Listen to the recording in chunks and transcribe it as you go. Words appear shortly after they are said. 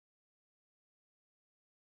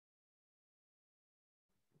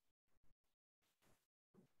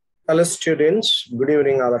Hello students, good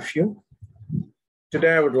evening all of you.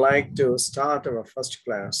 Today I would like to start our first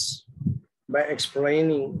class by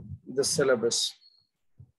explaining the syllabus.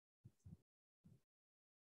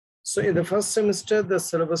 So in the first semester, the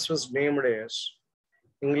syllabus was named as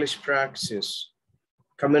English Praxis,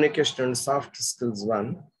 Communication and Soft Skills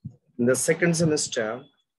 1. In the second semester,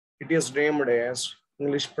 it is named as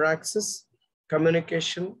English Praxis,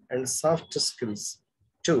 Communication and Soft Skills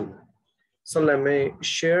 2. So let me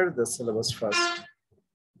share the syllabus first.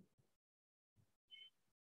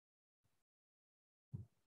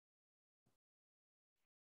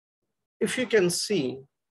 If you can see,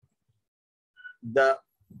 the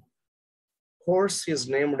course is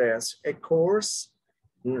named as a course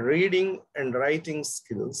in reading and writing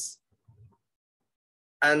skills.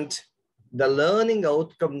 And the learning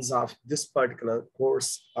outcomes of this particular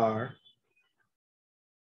course are: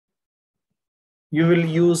 you will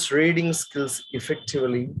use reading skills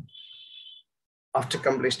effectively after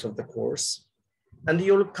completion of the course, and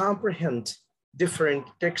you will comprehend different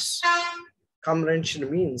texts.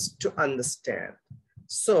 Comprehension means to understand.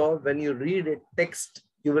 So when you read a text,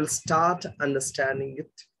 you will start understanding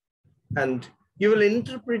it, and you will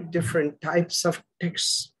interpret different types of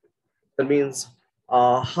texts. That means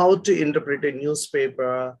how to interpret a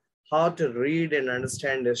newspaper, how to read and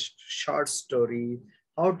understand a short story,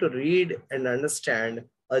 how to read and understand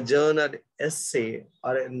a journal, essay,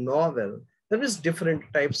 or a novel. There is different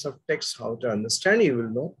types of text, how to understand, you will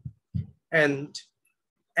know. And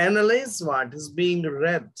analyze what is being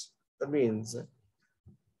read. That means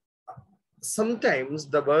sometimes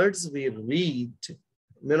the words we read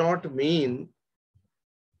may not mean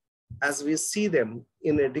as we see them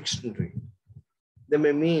in a dictionary. They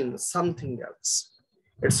may mean something else.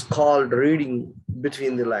 It's called reading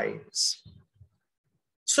between the lines.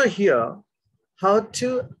 So here, how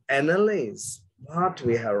to analyze what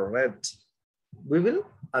we have read, we will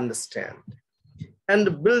understand,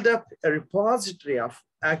 and build up a repository of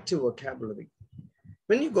active vocabulary.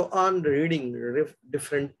 When you go on reading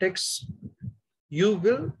different texts, you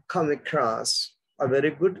will come across a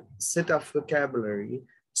very good set of vocabulary.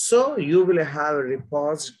 So you will have a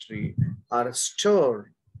repository or a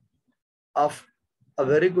store of a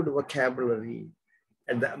very good vocabulary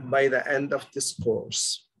by the end of this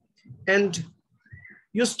course. And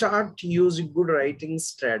you start using good writing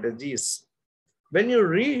strategies. When you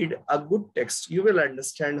read a good text, you will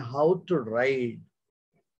understand how to write.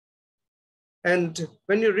 And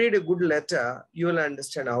when you read a good letter, you will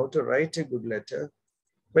understand how to write a good letter.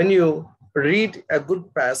 When you read a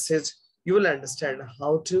good passage, you will understand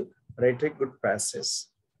how to write a good passage,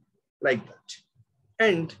 like that.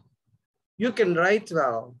 And you can write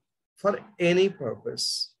well for any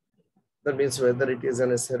purpose. That means whether it is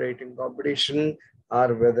an essay writing competition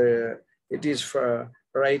or whether it is for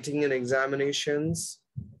writing in examinations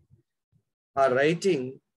or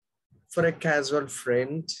writing for a casual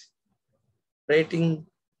friend, writing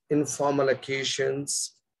in formal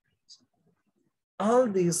occasions. All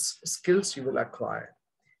these skills you will acquire,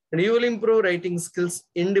 and you will improve writing skills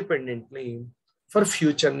independently for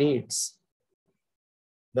future needs.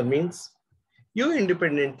 That means you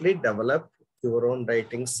independently develop your own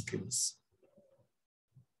writing skills.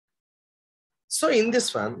 So in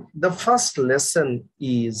this one, the first lesson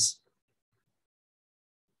is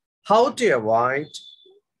how to avoid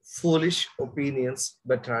foolish opinions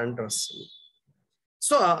by Bertrand Russell.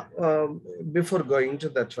 So before going to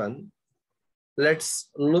that one, let's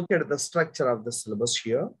look at the structure of the syllabus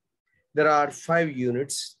here. There are 5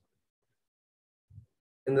 units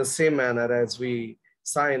in the same manner as we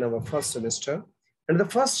saw in our first semester. And the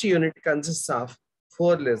first unit consists of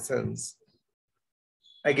 4 lessons,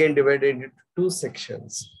 again divided into 2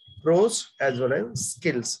 sections, prose as well as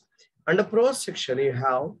skills. Under prose section, you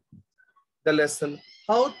have the lesson,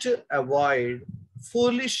 how to avoid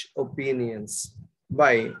foolish opinions,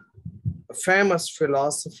 by a famous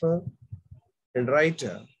philosopher and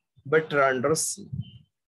writer, Bertrand Russell.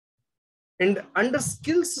 And under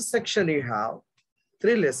skills section, you have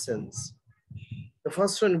 3 lessons. The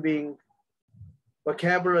first one being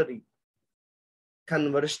vocabulary,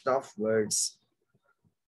 conversion of words.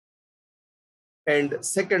 And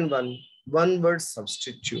second one word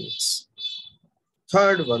substitutes.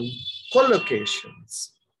 Third one,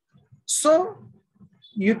 collocations. So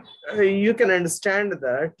you can understand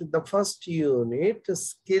that the first unit,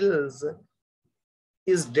 skills,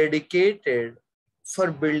 is dedicated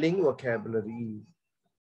for building vocabulary.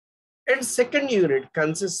 And second unit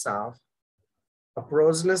consists of a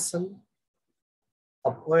prose lesson,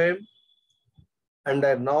 a poem, and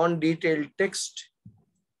a non-detailed text.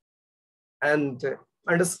 And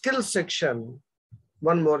under skill section,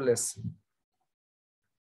 one more lesson.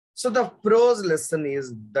 So the prose lesson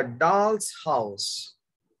is The Doll's House,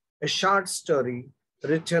 a short story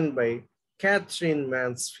written by Catherine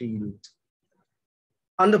Mansfield.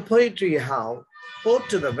 On the poetry you have Ode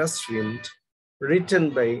to the West Wind, written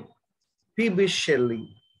by P.B.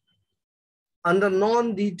 Shelley. On the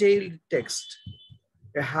non-detailed text,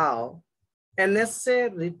 you have an essay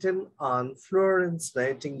written on Florence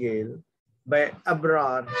Nightingale by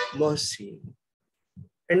Abrar Mohsin.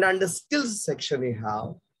 And on the skills section, you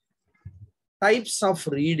have types of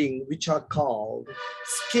reading which are called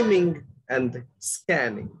skimming and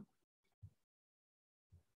scanning.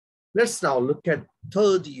 Let's now look at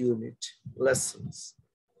third unit lessons.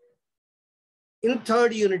 In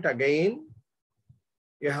third unit again,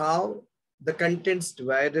 you have the contents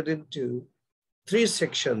divided into three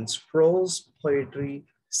sections: prose, poetry,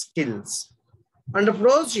 skills. Under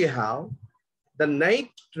prose, you have The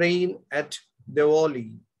Night Train at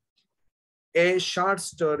Devoli, a short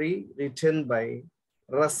story written by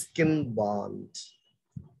Ruskin Bond.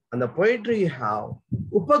 And the poetry you have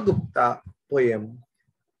Upagupta poem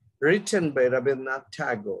written by Rabindranath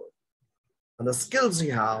Tagore. And the skills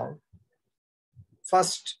you have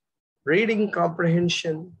first, reading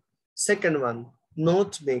comprehension. Second one,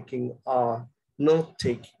 note making or note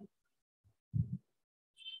taking.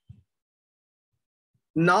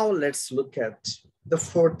 Now let's look at the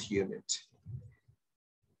fourth unit.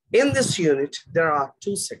 In this unit, there are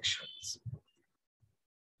two sections.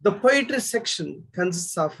 The poetry section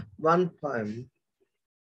consists of one poem,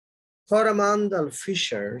 Coromandel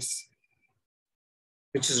Fishers,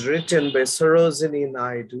 which is written by Sarojini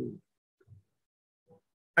Naidu.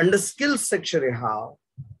 And the skills section you have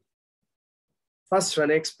first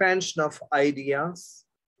one, expansion of ideas.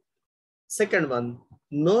 Second one,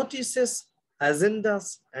 notices,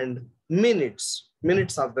 agendas, and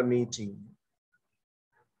minutes of the meeting.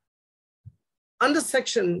 Under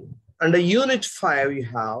section, under unit 5, you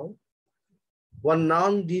have one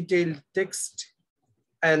non-detailed text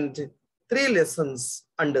and 3 lessons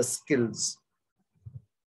under skills.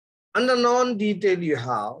 Under non-detailed, you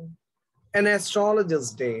have An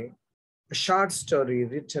Astrologer's Day, a short story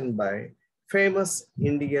written by famous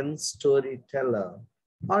Indian storyteller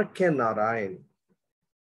R.K. Narayan.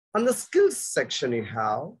 On the skills section, you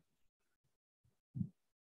have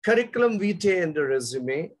curriculum vitae and a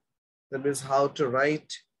resume. That means how to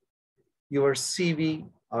write your CV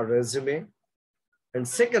or resume. And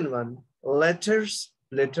second one, letters,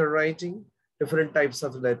 letter writing, different types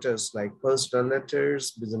of letters like personal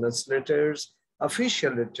letters, business letters,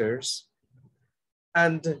 official letters.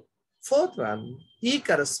 And fourth one,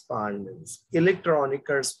 e-correspondence, electronic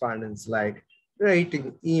correspondence like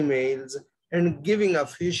writing emails and giving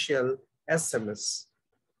official SMS.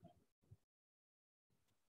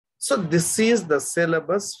 So this is the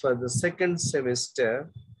syllabus for the second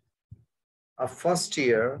semester of first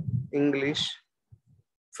year English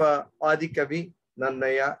for Adikavi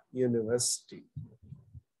Nannaya University.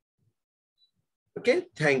 Okay,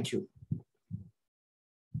 thank you.